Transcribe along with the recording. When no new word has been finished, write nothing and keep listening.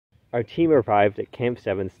Our team arrived at Camp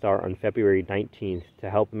 7 Star on February 19th to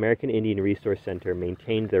help American Indian Resource Center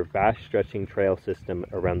maintain their vast stretching trail system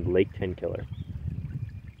around Lake Tenkiller.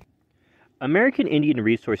 American Indian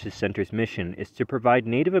Resources Center's mission is to provide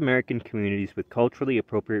Native American communities with culturally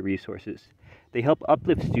appropriate resources. They help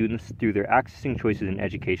uplift students through their Accessing Choices in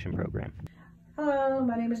Education program. Hello,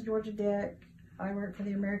 my name is Georgia Dick. I work for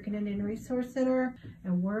the American Indian Resource Center,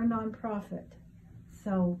 and we're a nonprofit.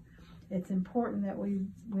 So it's important that we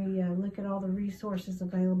look at all the resources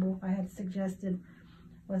available. I had suggested,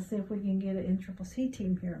 let's see if we can get an NCCC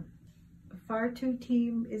team here. The Fire 2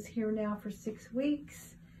 team is here now for 6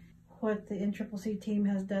 weeks. What the NCCC team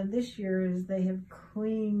has done this year is they have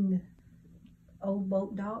cleaned old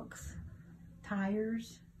boat docks,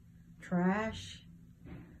 tires, trash,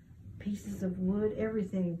 pieces of wood,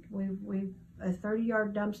 everything. A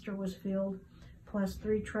 30-yard dumpster was filled, plus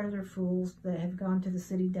 3 trailer fulls that have gone to the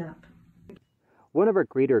city dump. One of our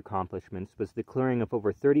greater accomplishments was the clearing of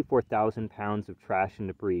over 34,000 pounds of trash and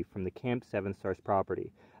debris from the Camp 7 Stars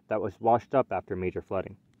property that was washed up after major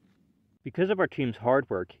flooding. Because of our team's hard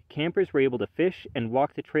work, campers were able to fish and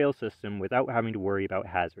walk the trail system without having to worry about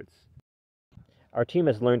hazards. Our team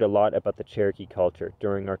has learned a lot about the Cherokee culture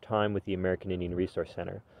during our time with the American Indian Resource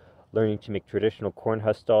Center, learning to make traditional corn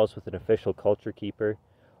husk dolls with an official culture keeper,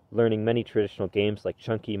 learning many traditional games like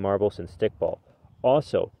chunky, marbles, and stickball.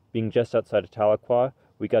 Also, being just outside of Tahlequah,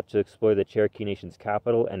 we got to explore the Cherokee Nation's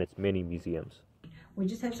capital and its many museums. We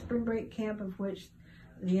just had spring break camp, of which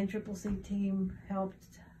the NCCC team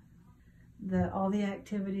helped all the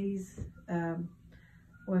activities,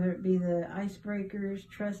 whether it be the icebreakers,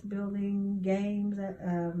 trust building, games,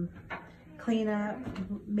 cleanup,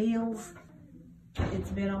 meals.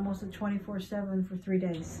 It's been almost a 24/7 for 3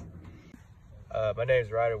 days. My name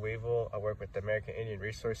is Ryder Weevil. I work with the American Indian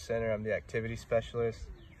Resource Center. I'm the activity specialist.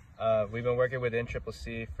 We've been working with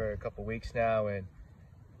NCCC for a couple weeks now, and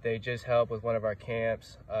they just helped with one of our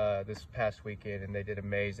camps this past weekend, and they did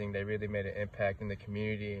amazing. They really made an impact in the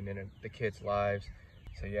community and in the kids' lives.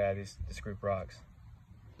 So yeah, this group rocks.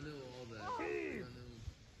 I know all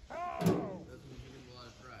that.